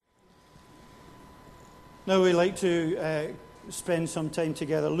Now we like to spend some time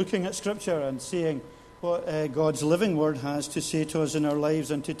together looking at Scripture and seeing what God's living Word has to say to us in our lives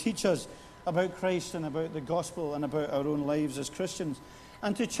and to teach us about Christ and about the gospel and about our own lives as Christians.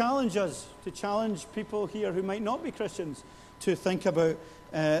 And to challenge us, to challenge people here who might not be Christians, to think about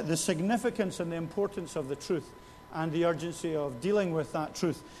the significance and the importance of the truth and the urgency of dealing with that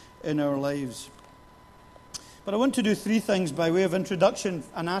truth in our lives. But I want to do three things by way of introduction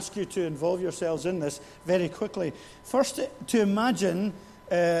and ask you to involve yourselves in this very quickly. First, to imagine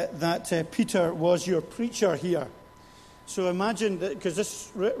that Peter was your preacher here. So imagine that, because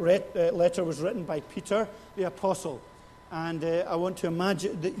this letter was written by Peter, the apostle. And I want to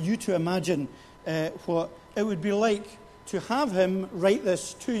imagine that you to imagine what it would be like to have him write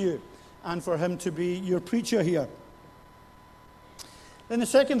this to you and for him to be your preacher here. Then the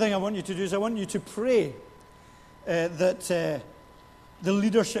second thing I want you to do is I want you to pray that the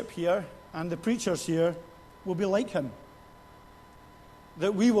leadership here and the preachers here will be like him.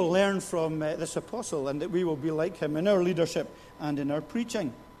 That we will learn from this apostle and that we will be like him in our leadership and in our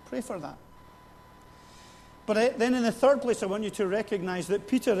preaching. Pray for that. But then in the third place, I want you to recognize that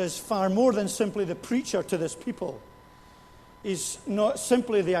Peter is far more than simply the preacher to this people. He's not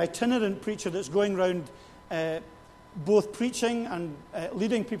simply the itinerant preacher that's going around both preaching and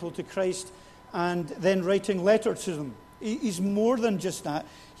leading people to Christ and then writing letters to them. He's more than just that.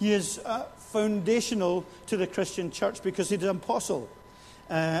 He is foundational to the Christian church because he's an apostle.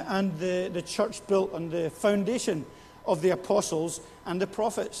 And the church built on the foundation of the apostles and the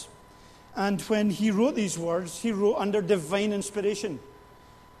prophets. And when he wrote these words, he wrote under divine inspiration.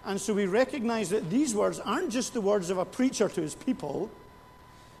 And so we recognize that these words aren't just the words of a preacher to his people,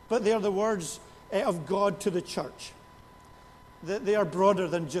 but they are the words of God to the church. That they are broader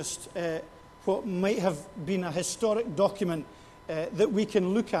than just what might have been a historic document that we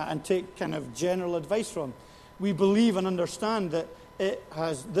can look at and take kind of general advice from. We believe and understand that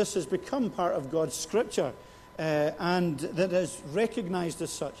this has become part of God's Scripture and that is recognized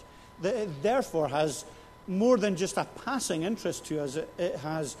as such. That it therefore has more than just a passing interest to us. It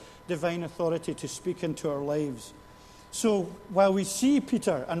has divine authority to speak into our lives. So while we see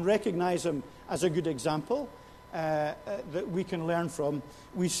Peter and recognize him as a good example that we can learn from,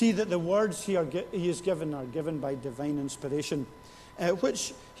 we see that the words he is given are given by divine inspiration,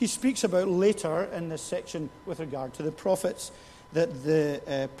 which he speaks about later in this section with regard to the prophets, that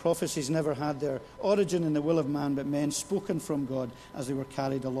the prophecies never had their origin in the will of man, but men spoken from God as they were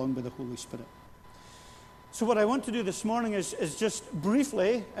carried along by the Holy Spirit. So what I want to do this morning is just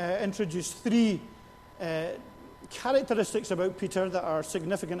briefly introduce three characteristics about Peter that are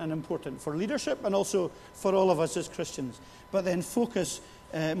significant and important for leadership and also for all of us as Christians, but then focus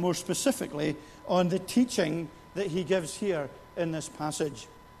more specifically on the teaching that he gives here in this passage.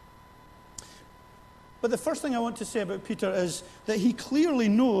 But the first thing I want to say about Peter is that he clearly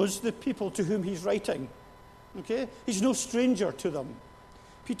knows the people to whom he's writing. Okay? He's no stranger to them.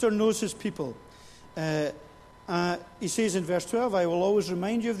 Peter knows his people. He says in verse 12, I will always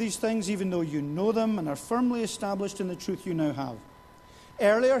remind you of these things, even though you know them and are firmly established in the truth you now have.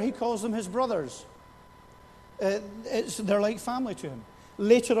 Earlier, he calls them his brothers. They're like family to him.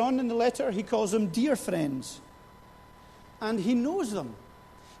 Later on in the letter, he calls them dear friends. And he knows them.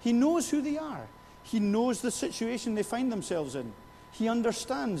 He knows who they are. He knows the situation they find themselves in. He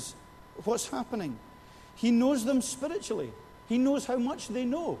understands what's happening. He knows them spiritually. He knows how much they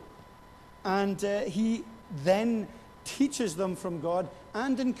know. And he then teaches them from God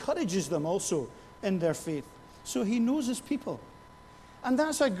and encourages them also in their faith. So he knows his people. And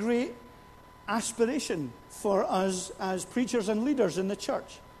that's a great aspiration for us as preachers and leaders in the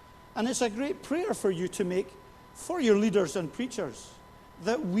church. And it's a great prayer for you to make for your leaders and preachers,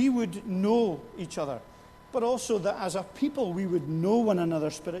 that we would know each other, but also that as a people we would know one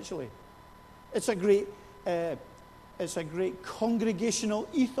another spiritually. It's a great congregational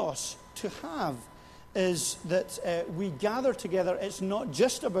ethos to have, is that we gather together. It's not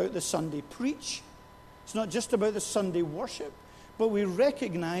just about the Sunday preach. It's not just about the Sunday worship, but we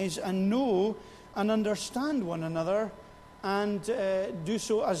recognize and know and understand one another and do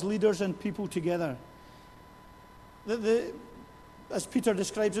so as leaders and people together. As Peter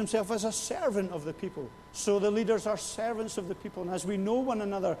describes himself as a servant of the people. So the leaders are servants of the people. And as we know one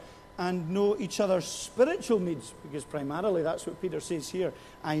another and know each other's spiritual needs, because primarily that's what Peter says here,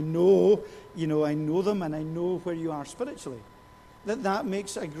 I know them and I know where you are spiritually. That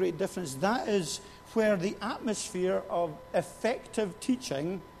makes a great difference. That is where the atmosphere of effective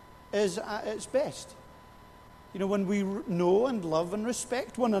teaching is at its best. When we know and love and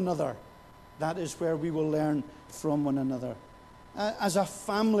respect one another, that is where we will learn from one another. As a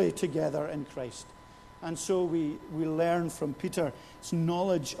family together in Christ. And so we learn from Peter's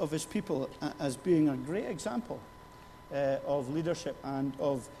knowledge of his people as being a great example of leadership and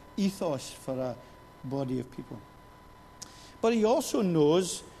of ethos for a body of people. But he also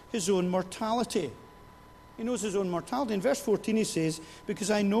knows his own mortality. He knows his own mortality. In verse 14 he says, because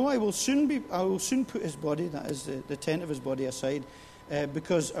I know I will soon put his body, that is the tent of his body, aside,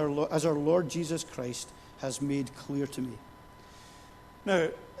 because as our Lord Jesus Christ has made clear to me. Now,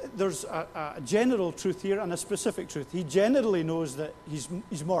 there's a general truth here and a specific truth. He generally knows that he's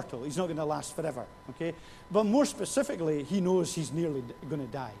mortal. He's not going to last forever. Okay? But more specifically, he knows he's nearly going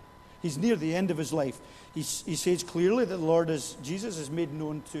to die. He's near the end of his life. He says clearly that the Lord Jesus is made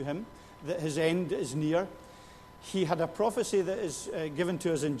known to him, that his end is near. He had a prophecy that is given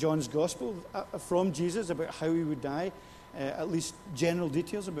to us in John's Gospel from Jesus about how he would die, at least general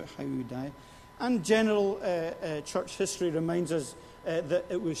details about how he would die. And general church history reminds us that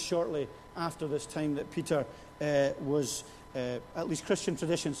it was shortly after this time that Peter was, at least Christian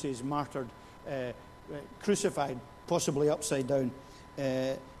tradition says, martyred, crucified, possibly upside down,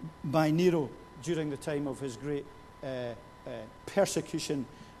 by Nero during the time of his great persecution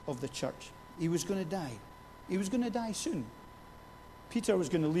of the church. He was going to die. He was going to die soon. Peter was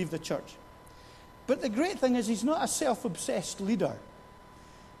going to leave the church. But the great thing is he's not a self-obsessed leader.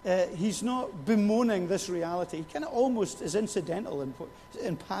 He's not bemoaning this reality. He kind of almost is incidental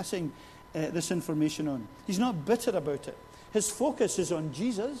in passing this information on. He's not bitter about it. His focus is on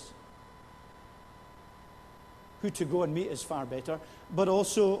Jesus, who to go and meet is far better, but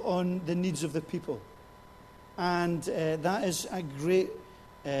also on the needs of the people. And that is a great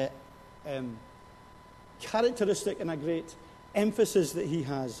characteristic and a great emphasis that he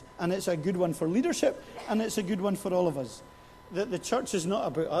has. And it's a good one for leadership, and it's a good one for all of us. That the church is not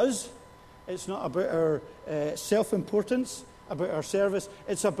about us. It's not about our self-importance, about our service.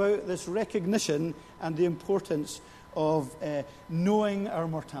 It's about this recognition and the importance of knowing our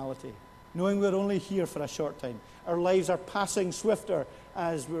mortality, knowing we're only here for a short time. Our lives are passing swifter,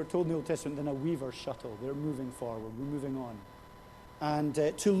 as we were told in the Old Testament, than a weaver's shuttle. They're moving forward. We're moving on. And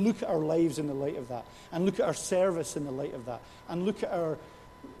to look at our lives in the light of that, and look at our service in the light of that, and look at our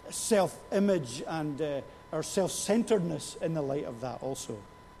self-image and our self-centeredness in the light of that also.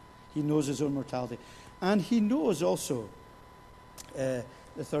 He knows his own mortality. And he knows also, the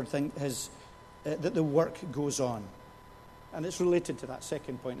third thing is that the work goes on. And it's related to that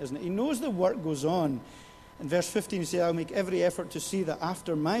second point, isn't it? He knows the work goes on. In verse 15 he says, I'll make every effort to see that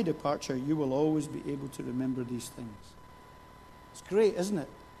after my departure you will always be able to remember these things. It's great, isn't it?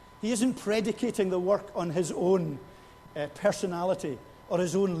 He isn't predicating the work on his own personality or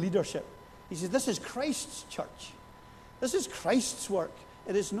his own leadership. He says, this is Christ's church. This is Christ's work.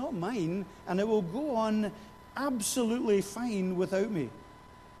 It is not mine, and it will go on absolutely fine without me.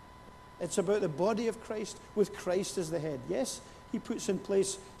 It's about the body of Christ with Christ as the head. Yes, he puts in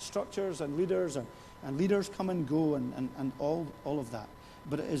place structures and leaders, and leaders come and go and all of that.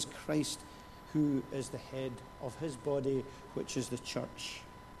 But it is Christ who is the head of his body, which is the church.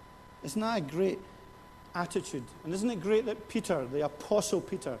 Isn't that a great attitude? And isn't it great that Peter, the Apostle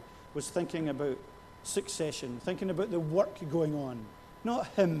Peter, was thinking about succession, thinking about the work going on, not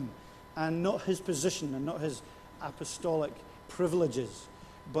him and not his position and not his apostolic privileges,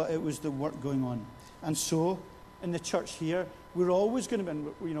 but it was the work going on. And so, in the church here, we're always going to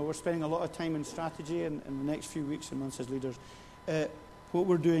be, we're spending a lot of time in strategy in the next few weeks and months as leaders. What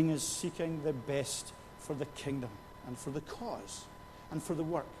we're doing is seeking the best for the kingdom and for the cause and for the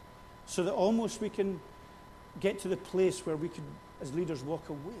work, so that almost we can get to the place where we could, as leaders, walk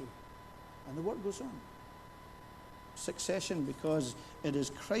away. And the work goes on. Succession, because it is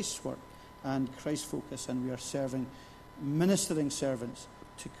Christ's work and Christ's focus, and we are ministering servants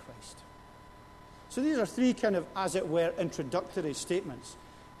to Christ. So these are three kind of, as it were, introductory statements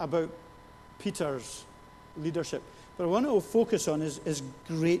about Peter's leadership. But what I want to focus on is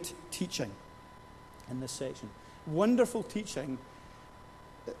great teaching in this section. Wonderful teaching,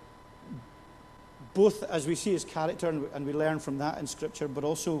 both as we see his character and we learn from that in Scripture, but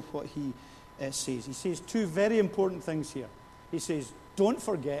also what he says. He says two very important things here. He says, don't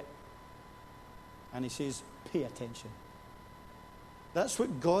forget, and he says, pay attention. That's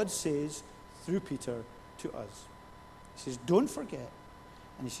what God says through Peter to us. He says, don't forget,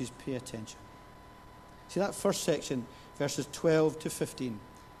 and he says, pay attention. See, that first section, verses 12 to 15,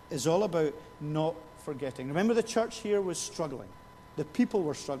 is all about not forgetting. Remember, the church here was struggling. The people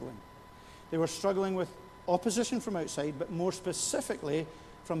were struggling. They were struggling with opposition from outside, but more specifically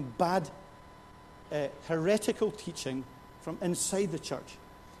from bad heretical teaching from inside the church.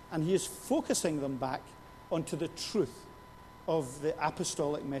 And he is focusing them back onto the truth of the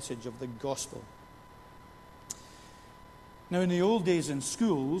apostolic message of the gospel. Now, in the old days in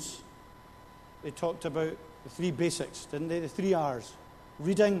schools, they talked about the three basics, didn't they? The three R's: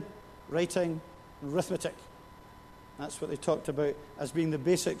 reading, writing, and arithmetic. That's what they talked about as being the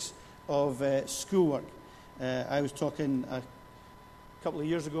basics of schoolwork. I was talking a couple of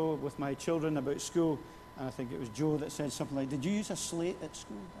years ago with my children about school, and I think it was Joe that said something like, "Did you use a slate at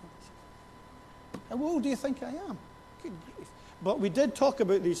school?" How old do you think I am? Good grief. But we did talk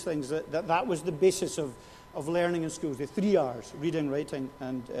about these things, that was the basis of learning in schools, the three R's: reading, writing,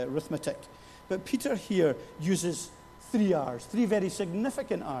 and arithmetic. But Peter here uses three R's, three very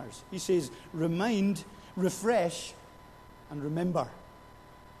significant R's. He says remind, refresh, and remember.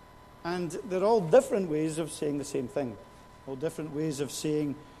 And they're all different ways of saying the same thing, all different ways of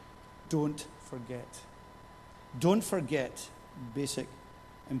saying don't forget. Don't forget basic,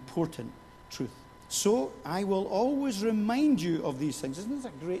 important truth. So I will always remind you of these things. Isn't this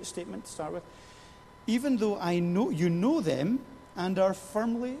a great statement to start with? Even though I know you know them and are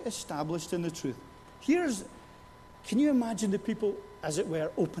firmly established in the truth. Can you imagine the people, as it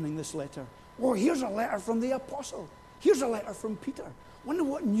were, opening this letter? Oh, here's a letter from the apostle. Here's a letter from Peter. Wonder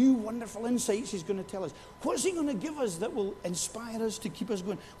what new wonderful insights he's going to tell us. What's he going to give us that will inspire us to keep us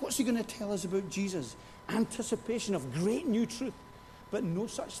going? What's he going to tell us about Jesus? Anticipation of great new truth. But no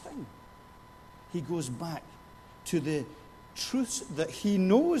such thing. He goes back to the truths that he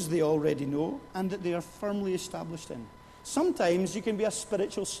knows they already know and that they are firmly established in. Sometimes you can be a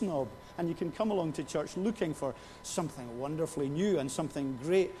spiritual snob and you can come along to church looking for something wonderfully new and something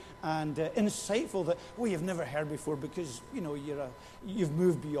great and insightful that, you've never heard before because, you've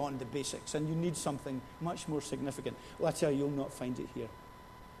moved beyond the basics and you need something much more significant. Well, I tell you, you'll not find it here.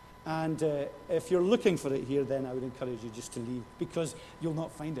 And if you're looking for it here, then I would encourage you just to leave because you'll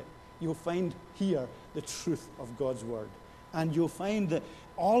not find it. You'll find here the truth of God's word. And you'll find that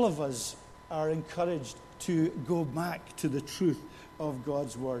all of us are encouraged to go back to the truth of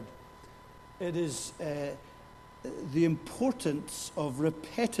God's word. It is the importance of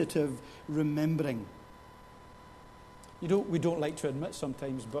repetitive remembering. We don't like to admit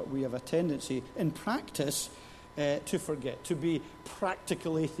sometimes, but we have a tendency in practice to forget, to be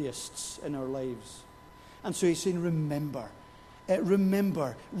practical atheists in our lives. And so he's saying, remember.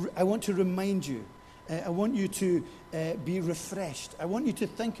 Remember. I want to remind you. I want you to be refreshed. I want you to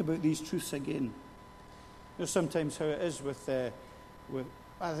think about these truths again. Sometimes how it is with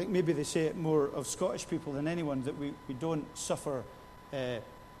I think maybe they say it more of Scottish people than anyone, that we don't suffer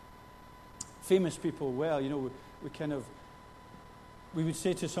famous people well. We would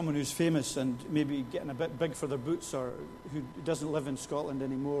say to someone who's famous and maybe getting a bit big for their boots, or who doesn't live in Scotland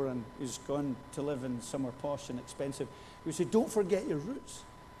anymore and who's gone to live in somewhere posh and expensive, we say, don't forget your roots.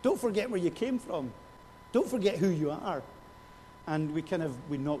 Don't forget where you came from. Don't forget who you are. And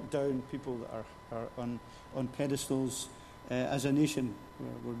we knock down people that are on pedestals. As a nation,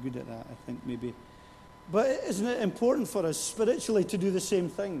 we're good at that, I think, maybe. But isn't it important for us spiritually to do the same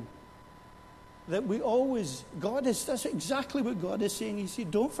thing? That that's exactly what God is saying. He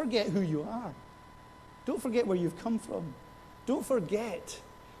said, don't forget who you are. Don't forget where you've come from. Don't forget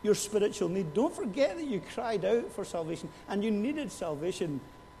your spiritual need. Don't forget that you cried out for salvation. And you needed salvation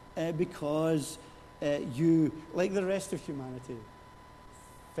because you, like the rest of humanity,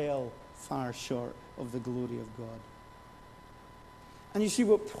 fell far short of the glory of God. And you see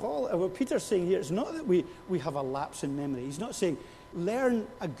what Peter's saying here is not that we have a lapse in memory. He's not saying learn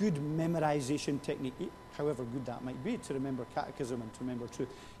a good memorization technique, however good that might be, to remember catechism and to remember truth.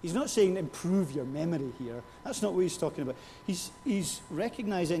 He's not saying improve your memory here. That's not what he's talking about. He's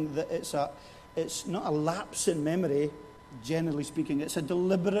recognizing that it's not a lapse in memory, generally speaking. It's a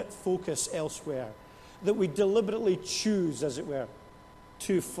deliberate focus elsewhere. That we deliberately choose, as it were,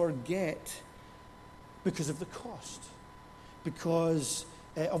 to forget because of the cost. Because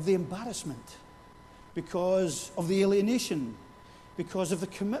of the embarrassment, because of the alienation, because of the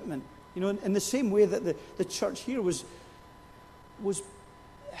commitment. In the same way that the church here was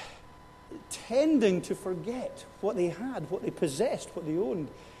tending to forget what they had, what they possessed, what they owned,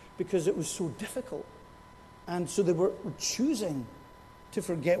 because it was so difficult. And so they were choosing to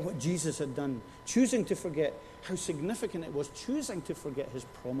forget what Jesus had done, choosing to forget how significant it was, choosing to forget his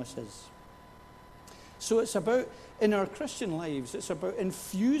promises. So it's about, in our Christian lives, it's about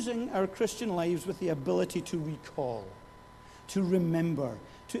infusing our Christian lives with the ability to recall, to remember,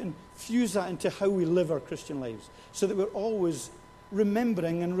 to infuse that into how we live our Christian lives, so that we're always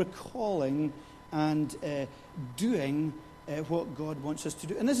remembering and recalling and doing what God wants us to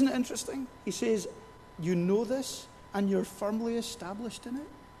do. And isn't it interesting? He says, you know this and you're firmly established in it.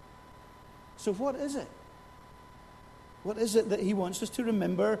 So what is it? What is it that he wants us to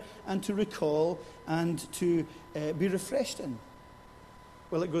remember and to recall and to be refreshed in?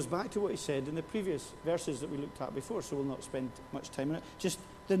 Well, it goes back to what he said in the previous verses that we looked at before, so we'll not spend much time on it. Just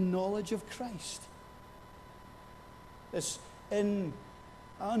the knowledge of Christ. This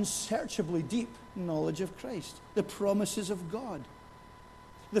unsearchably deep knowledge of Christ. The promises of God.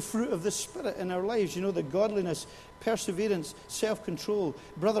 The fruit of the Spirit in our lives. You know, the godliness, perseverance, self-control,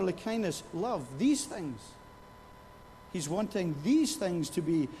 brotherly kindness, love. These things. He's wanting these things to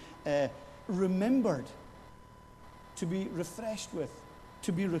be remembered, to be refreshed with,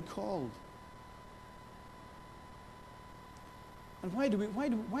 to be recalled. And why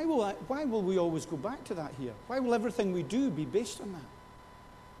will we always go back to that here? Why will everything we do be based on that?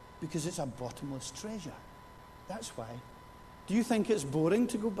 Because it's a bottomless treasure. That's why. Do you think it's boring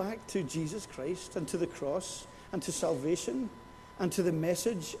to go back to Jesus Christ and to the cross and to salvation and to the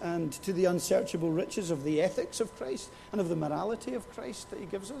message and to the unsearchable riches of the ethics of Christ and of the morality of Christ that he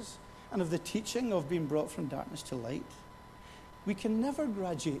gives us and of the teaching of being brought from darkness to light? We can never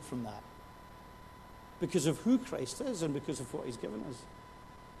graduate from that because of who Christ is and because of what he's given us.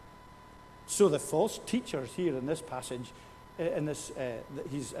 So the false teachers here in this passage, that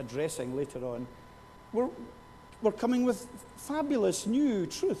he's addressing later on, we're coming with fabulous new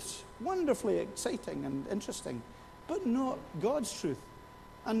truths, wonderfully exciting and interesting, but not God's truth,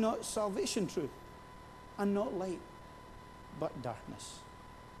 and not salvation truth, and not light, but darkness.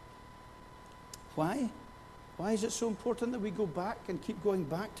 Why? Why is it so important that we go back and keep going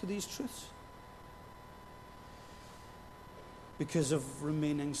back to these truths? Because of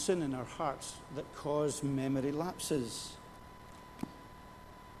remaining sin in our hearts that cause memory lapses.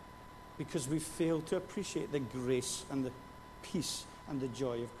 Because we fail to appreciate the grace and the peace and the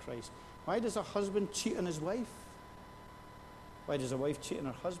joy of Christ. Why does a husband cheat on his wife? Why does a wife cheat on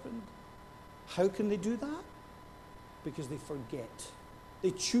her husband? How can they do that? Because they forget.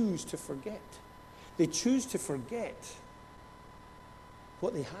 They choose to forget. They choose to forget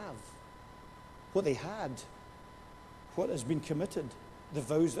what they have, what they had, what has been committed, the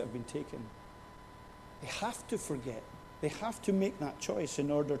vows that have been taken. They have to forget. They have to make that choice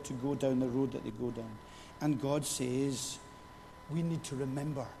in order to go down the road that they go down. And God says, we need to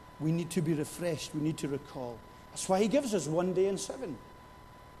remember. We need to be refreshed. We need to recall. That's why he gives us 1 day in 7.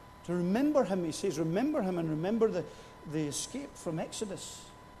 To remember him, he says, remember him and remember the escape from Exodus,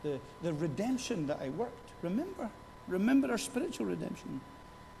 the redemption that I worked. Remember our spiritual redemption.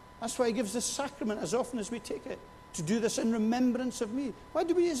 That's why he gives this sacrament as often as we take it. To do this in remembrance of me. Why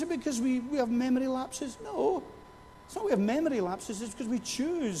do we? Is it because we have memory lapses? No. It's not we have memory lapses, it's because we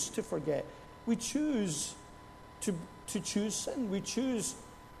choose to forget. We choose to choose sin. We choose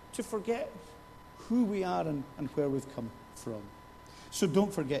to forget who we are and where we've come from. So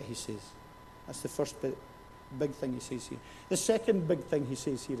don't forget, he says. That's the first big thing he says here. The second big thing he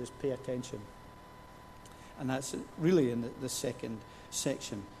says here is pay attention. And that's really in the second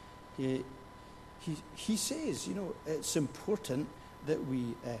section. He says, it's important that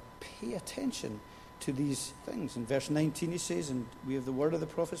we pay attention to these things. In verse 19 he says, and we have the word of the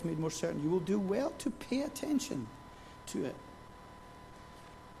prophets made more certain, you will do well to pay attention to it.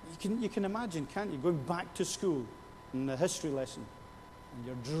 You can imagine, can't you, going back to school in the history lesson, and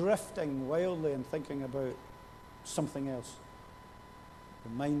you're drifting wildly and thinking about something else.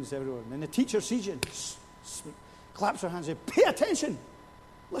 Your mind's everywhere. And then the teacher sees you and claps her hands and says, pay attention,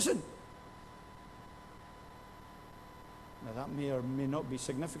 listen. Now that may or may not be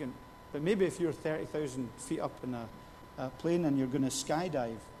significant, but maybe if you're 30,000 feet up in a plane and you're going to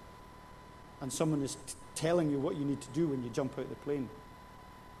skydive, and someone is telling you what you need to do when you jump out of the plane,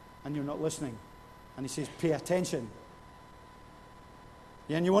 and you're not listening, and he says, pay attention.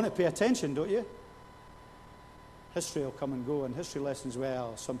 Yeah, and you want to pay attention, don't you? History will come and go, and history lessons,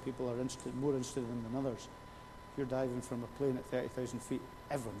 well, some people are more interested in than others. If you're diving from a plane at 30,000 feet,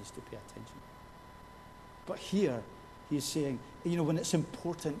 everyone needs to pay attention. But here, he's saying, when it's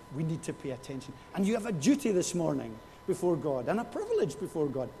important, we need to pay attention. And you have a duty this morning before God, and a privilege before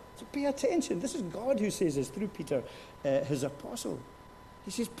God, to pay attention. This is God who says this through Peter, his apostle. He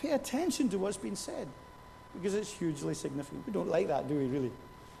says, pay attention to what's been said, because it's hugely significant. We don't like that, do we, really?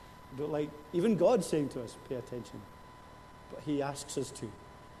 We don't like even God saying to us, pay attention. But he asks us to.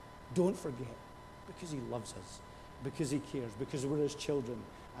 Don't forget, because he loves us, because he cares, because we're his children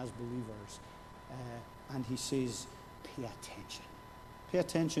as believers. And he says, pay attention. Pay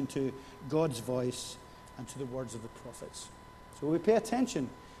attention to God's voice and to the words of the prophets. So we pay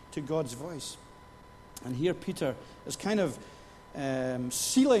attention to God's voice. And here Peter is kind of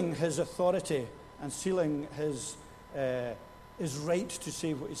sealing his authority and sealing his right to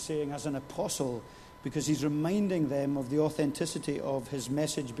say what he's saying as an apostle because he's reminding them of the authenticity of his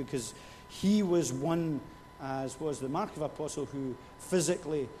message, because he was one, as was the Mark of Apostle, who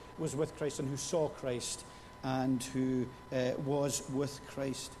physically was with Christ and who saw Christ and who was with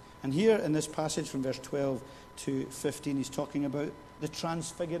Christ. And here in this passage from verse 12 to 15, he's talking about the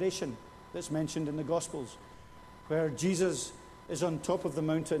transfiguration that's mentioned in the Gospels, where Jesus is on top of the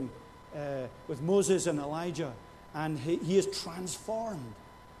mountain with Moses and Elijah, and he is transformed.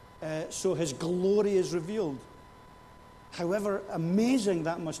 So his glory is revealed. However amazing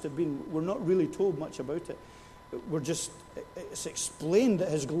that must have been, we're not really told much about it. It's explained that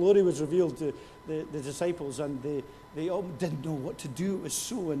his glory was revealed to the disciples, and they all didn't know what to do. It was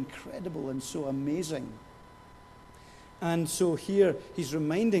so incredible and so amazing. And so here he's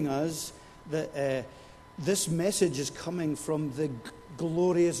reminding us that this message is coming from the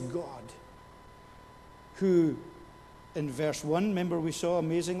glorious God, who, in verse 1, remember we saw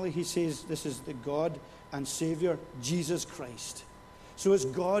amazingly, he says this is the God and Savior, Jesus Christ. So it's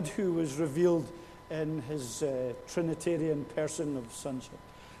God who was revealed in his Trinitarian person of sonship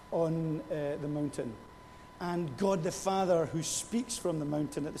on the mountain. And God the Father, who speaks from the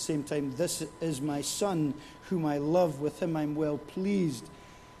mountain at the same time, this is my Son, whom I love, with him I'm well pleased.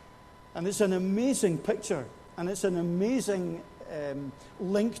 And it's an amazing picture, and it's an amazing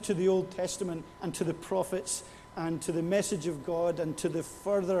link to the Old Testament and to the prophets and to the message of God and to the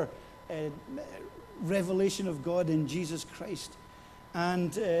further revelation of God in Jesus Christ.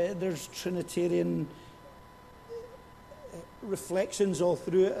 And there's Trinitarian reflections all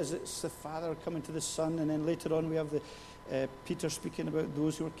through it, as it's the Father coming to the Son, and then later on we have Peter speaking about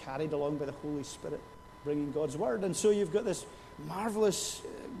those who are carried along by the Holy Spirit, bringing God's word. And so you've got this marvelous,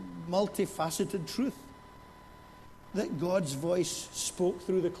 multifaceted truth that God's voice spoke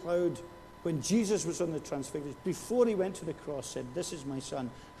through the cloud when Jesus was on the Transfiguration, before he went to the cross, said, "This is my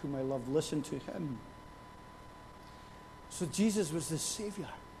Son, whom I love, listen to him." So Jesus was the Savior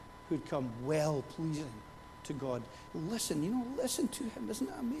who'd come well-pleasing to God. Listen to him. Isn't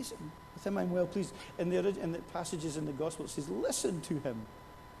that amazing? With him I'm well-pleased. In the passages in the Gospel, it says, listen to him.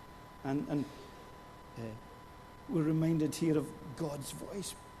 And we're reminded here of God's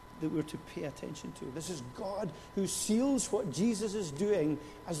voice that we're to pay attention to. This is God who seals what Jesus is doing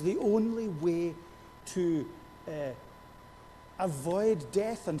as the only way to avoid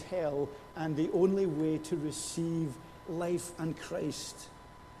death and hell, and the only way to receive life and Christ.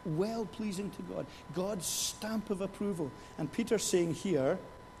 Well-pleasing to God. God's stamp of approval. And Peter's saying here,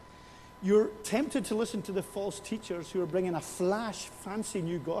 you're tempted to listen to the false teachers who are bringing a flash, fancy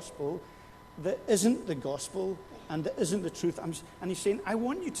new gospel that isn't the gospel and that isn't the truth. And he's saying, I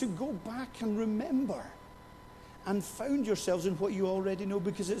want you to go back and remember and found yourselves in what you already know,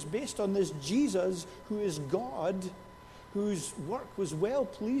 because it's based on this Jesus who is God, whose work was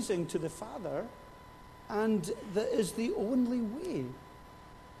well-pleasing to the Father, and that is the only way.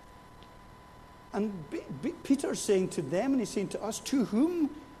 And Peter's saying to them, and he's saying to us, to whom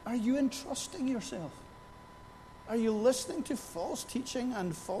are you entrusting yourself? Are you listening to false teaching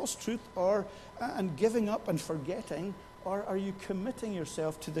and false truth, and giving up and forgetting, or are you committing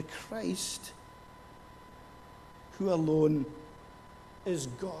yourself to the Christ who alone is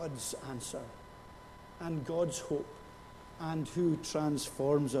God's answer and God's hope, and who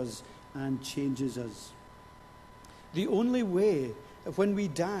transforms us and changes us? The only way, when we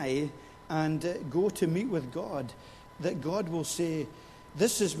die and go to meet with God, that God will say,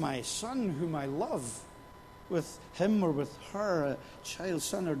 this is my Son whom I love. With him or with her, a child,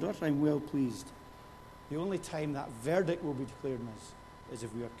 son or daughter, I'm well pleased. The only time that verdict will be declared in us is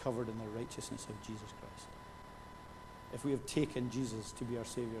if we are covered in the righteousness of Jesus Christ. If we have taken Jesus to be our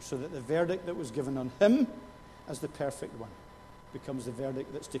Savior, so that the verdict that was given on him as the perfect one becomes the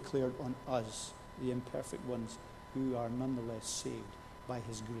verdict that's declared on us, the imperfect ones, who are nonetheless saved by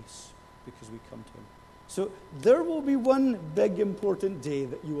his grace, because we come to him. So there will be one big important day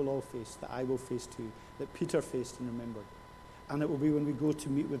that you will all face, that I will face too, that Peter faced and remembered. And it will be when we go to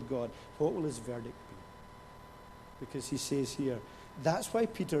meet with God. What will his verdict be? Because he says here, that's why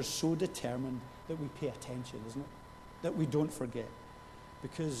Peter's so determined that we pay attention, isn't it? That we don't forget.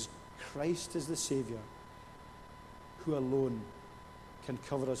 Because Christ is the Savior who alone can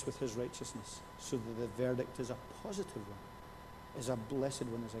cover us with his righteousness, so that the verdict is a positive one, is a blessed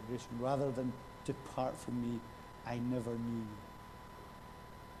one, is a gracious one, rather than depart from me, I never knew you.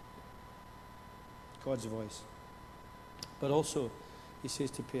 God's voice. But also, he says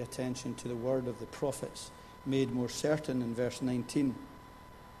to pay attention to the word of the prophets made more certain in verse 19.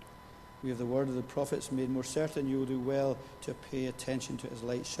 We have the word of the prophets made more certain. You will do well to pay attention to his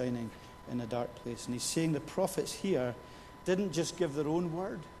light shining in a dark place. And he's saying the prophets here didn't just give their own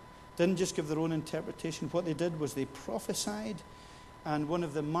word, didn't just give their own interpretation. What they did was they prophesied, and one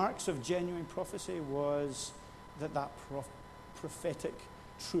of the marks of genuine prophecy was that prophetic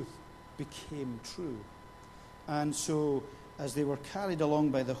truth became true. And so, as they were carried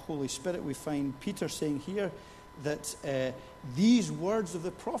along by the Holy Spirit, we find Peter saying here that these words of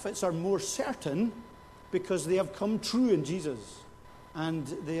the prophets are more certain because they have come true in Jesus. And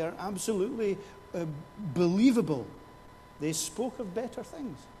they are absolutely believable. They spoke of better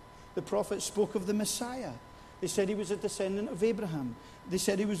things. The prophets spoke of the Messiah. They said he was a descendant of Abraham. They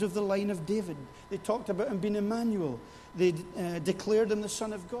said he was of the line of David. They talked about him being Emmanuel. They declared him the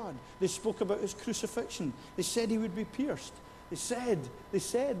Son of God. They spoke about his crucifixion. They said he would be pierced. They said.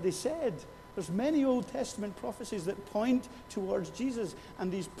 There's many Old Testament prophecies that point towards Jesus. And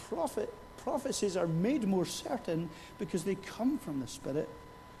these prophecies are made more certain because they come from the Spirit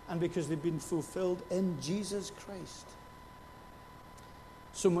and because they've been fulfilled in Jesus Christ.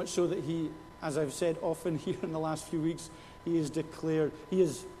 So much so that he, as I've said often here in the last few weeks, he is declared, he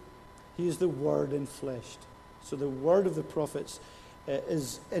is the Word enfleshed. So the word of the prophets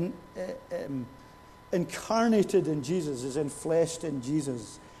is incarnated in Jesus, is enfleshed in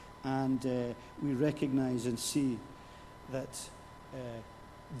Jesus. And we recognize and see that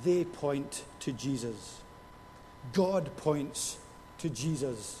they point to Jesus. God points to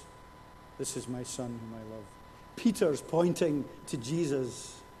Jesus. This is my Son whom I love. Peter's pointing to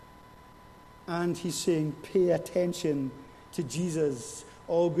Jesus. And he's saying, pay attention to Jesus.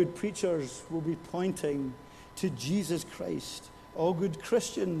 All good preachers will be pointing to Jesus Christ. All good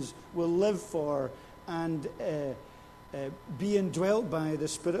Christians will live for and be indwelt by the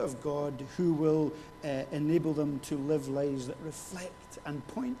Spirit of God, who will enable them to live lives that reflect and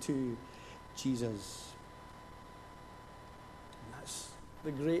point to Jesus. And that's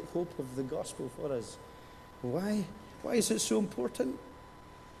the great hope of the gospel for us. Why? Why is it so important?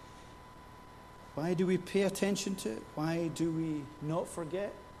 Why do we pay attention to it? Why do we not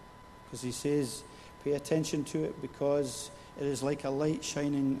forget? Because he says, pay attention to it because it is like a light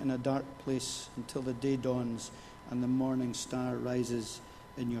shining in a dark place until the day dawns and the morning star rises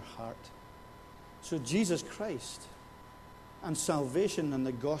in your heart. So Jesus Christ and salvation and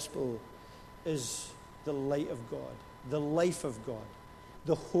the gospel is the light of God, the life of God,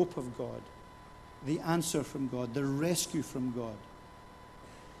 the hope of God, the answer from God, the rescue from God.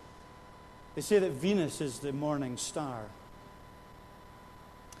 They say that Venus is the morning star.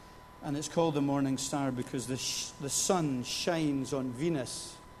 And it's called the morning star because the sun shines on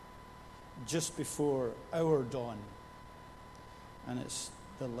Venus just before our dawn. And it's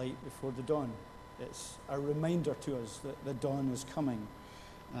the light before the dawn. It's a reminder to us that the dawn is coming.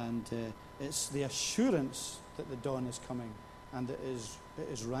 And it's the assurance that the dawn is coming and it is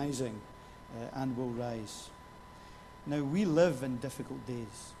rising and will rise. Now, we live in difficult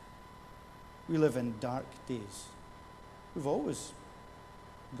days. We live in dark days. The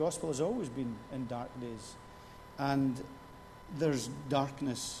gospel has always been in dark days. And there's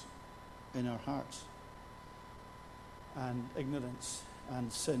darkness in our hearts. And ignorance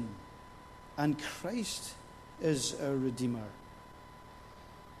and sin. And Christ is our Redeemer.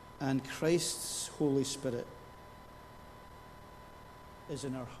 And Christ's Holy Spirit is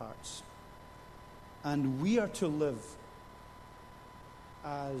in our hearts. And we are to live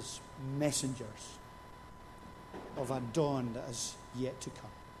as messengers of a dawn that is yet to come.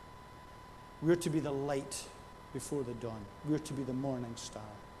 We are to be the light before the dawn. We are to be the morning star.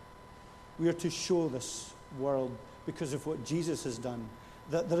 We are to show this world, because of what Jesus has done,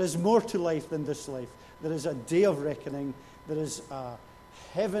 that there is more to life than this life. There is a day of reckoning. There is a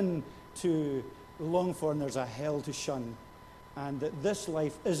heaven to long for, and there's a hell to shun. And that this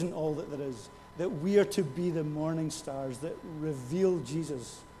life isn't all that there is. That we are to be the morning stars that reveal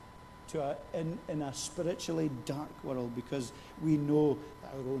Jesus in a spiritually dark world, because we know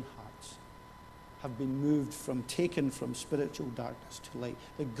that our own hearts have been taken from spiritual darkness to light.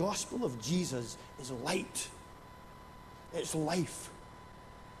 The gospel of Jesus is light. It's life.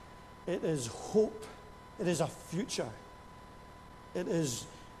 It is hope. It is a future. It is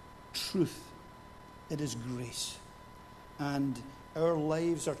truth. It is grace. And our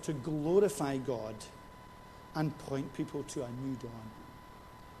lives are to glorify God and point people to a new dawn,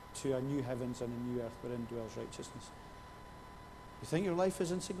 to a new heavens and a new earth wherein dwells righteousness. You think your life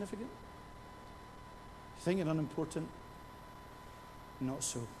is insignificant? You think you're unimportant? Not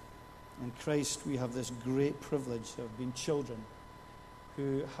so. In Christ we have this great privilege of being children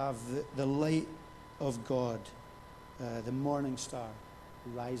who have the light of God, the morning star,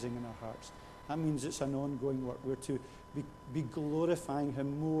 rising in our hearts. That means it's an ongoing work. We're to be glorifying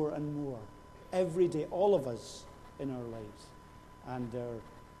Him more and more every day, all of us in our lives. And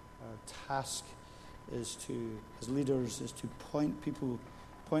Our task is to, as leaders, is to point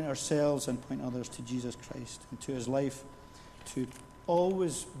ourselves and point others to Jesus Christ and to his life, to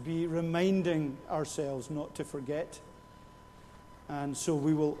always be reminding ourselves not to forget. And so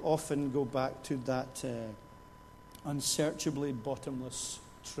we will often go back to that unsearchably bottomless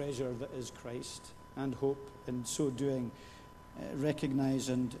treasure that is Christ, and hope, in so doing, recognize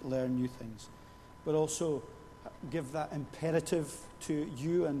and learn new things. But also give that imperative to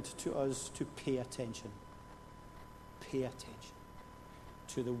you and to us to pay attention. Pay attention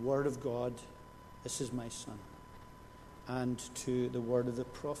to the word of God, this is my son, and to the word of the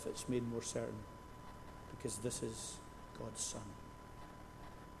prophets made more certain, because this is God's son.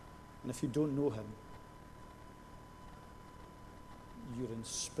 And if you don't know him, you're in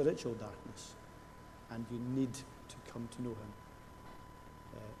spiritual darkness, and you need to come to know him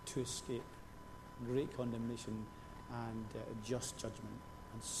to escape great condemnation and just judgment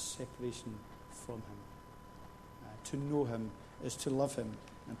and separation from him. To know him is to love him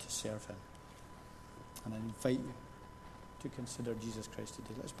and to serve him. And I invite you to consider Jesus Christ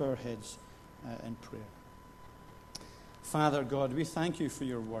today. Let's bow our heads in prayer. Father God, we thank you for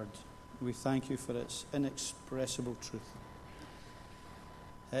your word. We thank you for its inexpressible truth,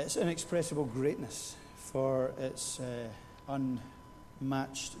 its inexpressible greatness, for its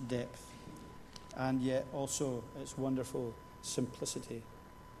unmatched depth, and yet also its wonderful simplicity.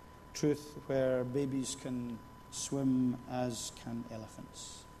 Truth where babies can swim as can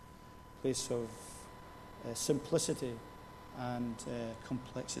elephants. Place of simplicity and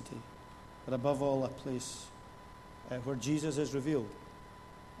complexity. But above all, a place where Jesus is revealed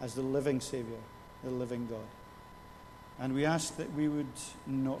as the living Saviour, the living God. And we ask that we would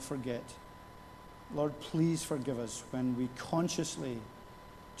not forget. Lord, please forgive us when we consciously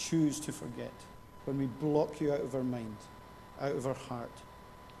choose to forget, when we block you out of our mind, out of our heart,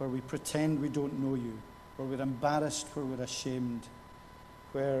 where we pretend we don't know you, where we're embarrassed, where we're ashamed,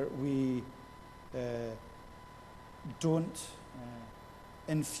 where we don't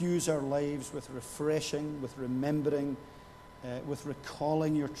infuse our lives with refreshing, with remembering, with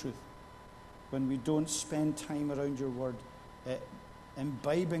recalling your truth, when we don't spend time around your word,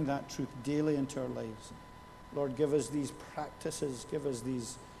 imbibing that truth daily into our lives. Lord, give us these practices, give us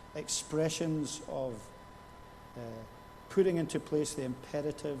these expressions of putting into place the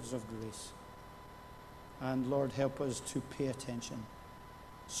imperatives of grace. And Lord, help us to pay attention.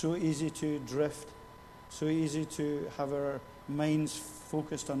 So easy to drift, so easy to have our minds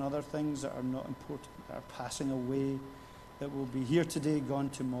focused on other things that are not important, that are passing away, that will be here today, gone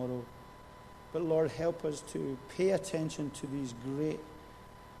tomorrow. But Lord, help us to pay attention to these great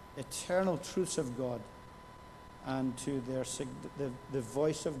eternal truths of God and to the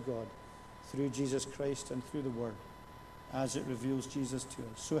voice of God through Jesus Christ and through the Word as it reveals Jesus to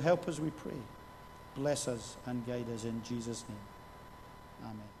us. So help us, we pray. Bless us and guide us in Jesus' name.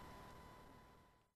 Amen.